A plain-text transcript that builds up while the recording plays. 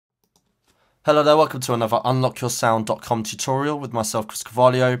Hello there, welcome to another unlockyoursound.com tutorial with myself, Chris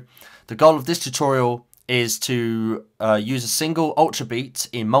Carvalho. The goal of this tutorial is to use a single Ultrabeat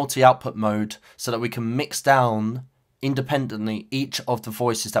in multi-output mode so that we can mix down independently each of the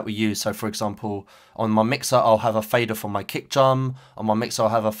voices that we use. So for example, on my mixer I'll have a fader for my kick drum, on my mixer I'll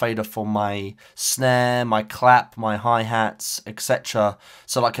have a fader for my snare, my clap, my hi-hats, etc.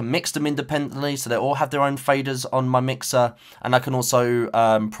 So I can mix them independently so they all have their own faders on my mixer, and I can also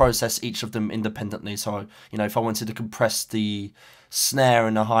process each of them independently. So, you know, if I wanted to compress the snare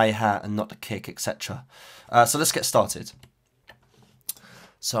and the hi-hat and not the kick, etc. So let's get started.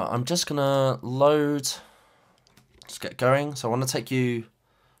 So I'm just gonna load. Let's get going. So I want to take you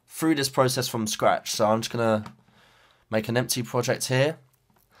through this process from scratch. So I'm just going to make an empty project here,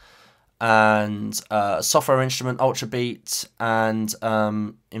 and software instrument Ultrabeat, and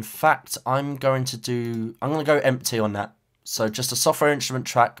in fact I'm going to go empty on that. So just a software instrument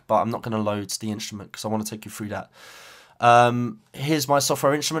track, but I'm not going to load the instrument because I want to take you through that. Here's my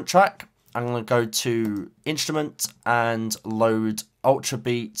software instrument track. I'm going to go to instrument and load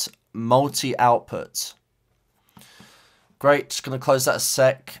Ultrabeat multi-output. Great, just going to close that a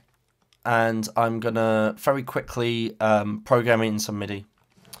sec, and I'm going to very quickly program it in some MIDI.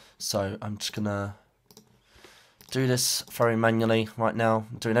 So I'm just going to do this very manually right now.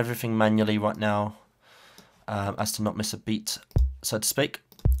 I'm doing everything manually right now as to not miss a beat, so to speak.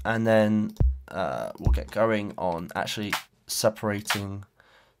 And then we'll get going on actually separating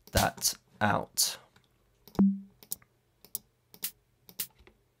that out.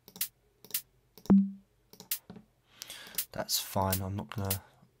 That's fine, I'm not going to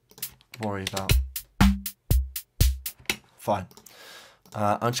worry about. Fine.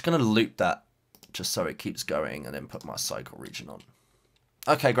 I'm just going to loop that just so it keeps going, and then put my cycle region on.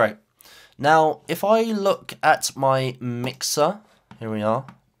 Okay, great. Now, if I look at my mixer, here we are.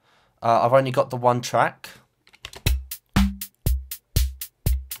 I've only got the one track.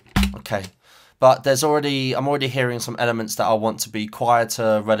 Okay. But I'm already hearing some elements that I want to be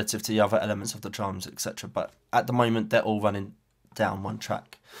quieter relative to the other elements of the drums, etc. But at the moment, they're all running down one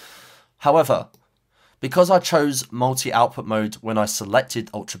track. However, because I chose multi-output mode when I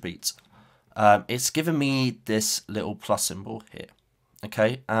selected Ultrabeat, it's given me this little plus symbol here.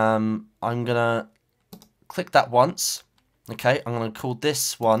 Okay, I'm gonna click that once. Okay, I'm gonna call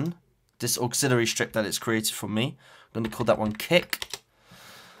this one, this auxiliary strip that it's created for me, I'm gonna call that one kick.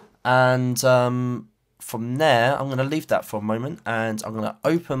 And from there, I'm going to leave that for a moment, and I'm going to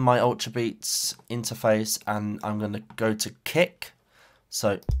open my Ultrabeats interface, and I'm going to go to kick.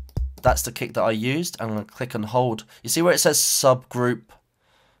 So that's the kick that I used. I'm going to click and hold. You see where it says subgroup?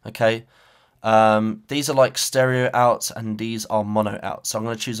 Okay. These are like stereo outs, and these are mono outs. So I'm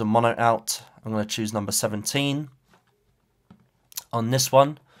going to choose a mono out. I'm going to choose number 17 on this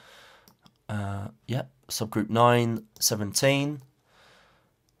one. Yep, subgroup 9, 17.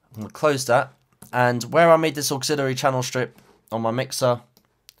 I'm going to close that, and where I made this auxiliary channel strip on my mixer,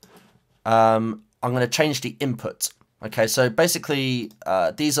 I'm going to change the input. Okay, so basically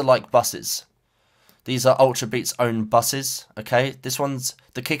these are like buses. These are Ultrabeat's own buses. Okay,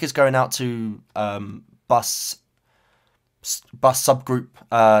 the kick is going out to bus subgroup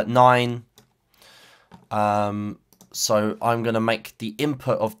 9. So I'm going to make the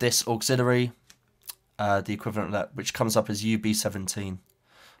input of this auxiliary the equivalent of that, which comes up as UB17.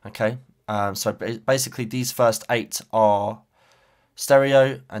 Okay, so basically these first 8 are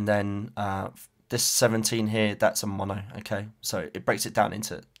stereo, and then this 17 here, that's a mono. Okay, so it breaks it down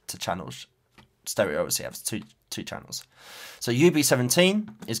into channels. Stereo obviously has two channels. So UB17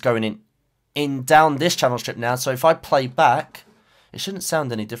 is going in down this channel strip now. So if I play back, it shouldn't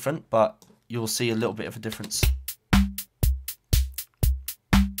sound any different, but you'll see a little bit of a difference.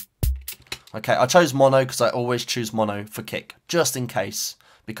 Okay, I chose mono because I always choose mono for kick, just in case.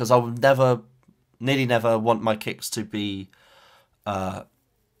 Because I would nearly never want my kicks to be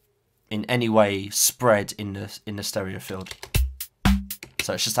in any way spread in the stereo field.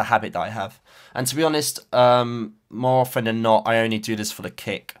 So it's just a habit that I have. And to be honest, more often than not, I only do this for the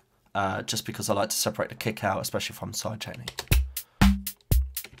kick, just because I like to separate the kick out, especially if I'm sidechaining.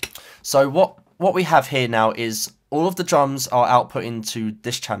 So what we have here now is all of the drums are output into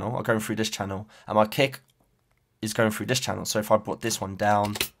this channel, are going through this channel, and my kick is going through this channel. So if I brought this one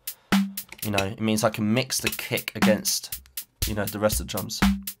down, you know, it means I can mix the kick against, you know, the rest of the drums.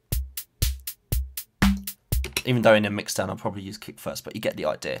 Even though in a mix down I'll probably use kick first, but you get the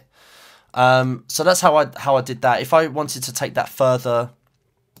idea. So that's how I did that. If I wanted to take that further,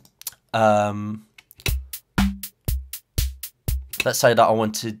 let's say that I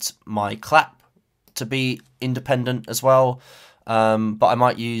wanted my clap to be independent as well. but I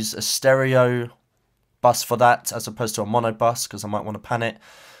might use a stereo bus for that as opposed to a mono bus because I might want to pan it.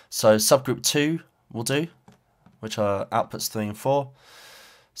 So subgroup 2 will do, which are outputs 3 and 4.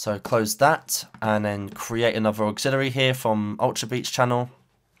 So close that and then create another auxiliary here from Ultrabeat's channel.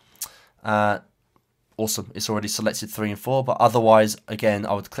 Awesome, it's already selected 3 and 4, but otherwise, again,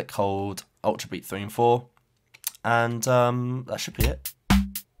 I would click hold Ultrabeat 3 and 4, and that should be it.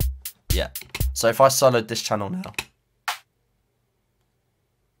 Yeah, so if I soloed this channel now,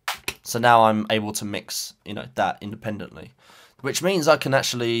 so now I'm able to mix, you know, that independently, which means I can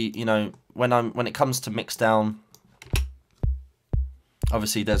actually, you know, when it comes to mix down,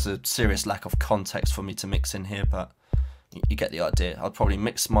 obviously there's a serious lack of context for me to mix in here, but you get the idea. I'll probably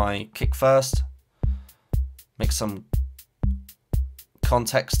mix my kick first, mix some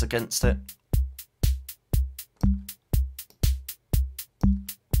context against it.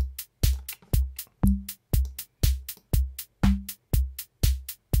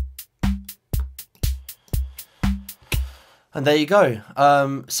 And there you go.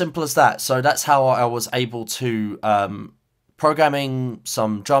 Simple as that. So that's how I was able to programming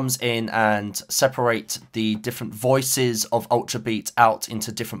some drums in and separate the different voices of Ultrabeat out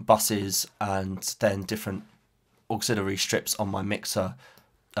into different buses and then different auxiliary strips on my mixer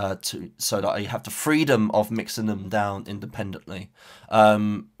so that I have the freedom of mixing them down independently.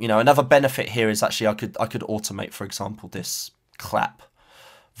 You know, another benefit here is actually I could automate, for example, this clap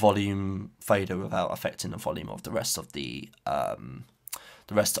volume fader without affecting the volume of the rest of the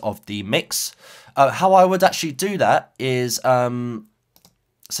mix. How I would actually do that is so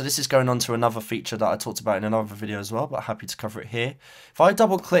this is going on to another feature that I talked about in another video as well, but happy to cover it here. If I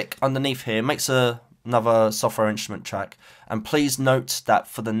double click underneath here, it makes another software instrument track, and please note that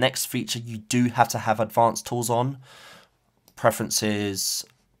for the next feature you do have to have advanced tools on. Preferences,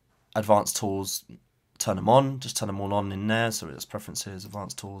 advanced tools, turn them on, just turn them all on in there. So it's preferences,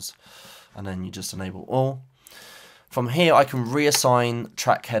 advanced tools, and then you just enable all. From here I can reassign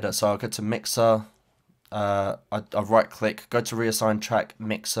track header, so I'll go to mixer, I right click, go to reassign track,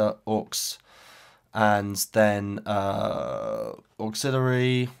 mixer, aux, and then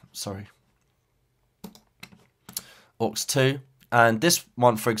auxiliary, sorry, aux 2. And this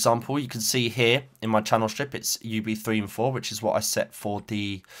one, for example, you can see here in my channel strip, it's UB3 and 4, which is what I set for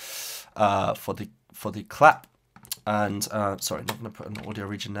the clap. And sorry, not going to put an audio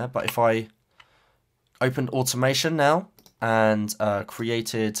region there, but if I opened automation now and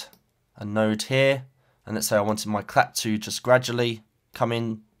created a node here, and let's say I wanted my clap to just gradually come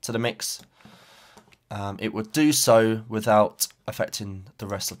in to the mix, it would do so without affecting the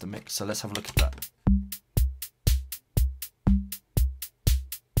rest of the mix. So let's have a look at that.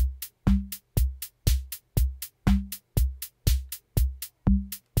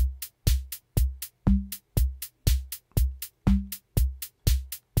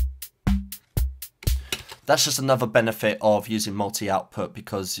 That's just another benefit of using multi-output,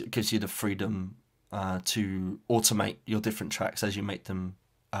 because it gives you the freedom to automate your different tracks as you make them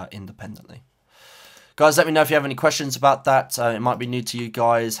independently. Guys, let me know if you have any questions about that. It might be new to you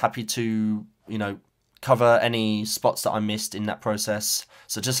guys. Happy to, you know, cover any spots that I missed in that process.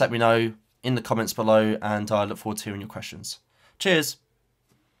 So just let me know in the comments below, and I look forward to hearing your questions. Cheers!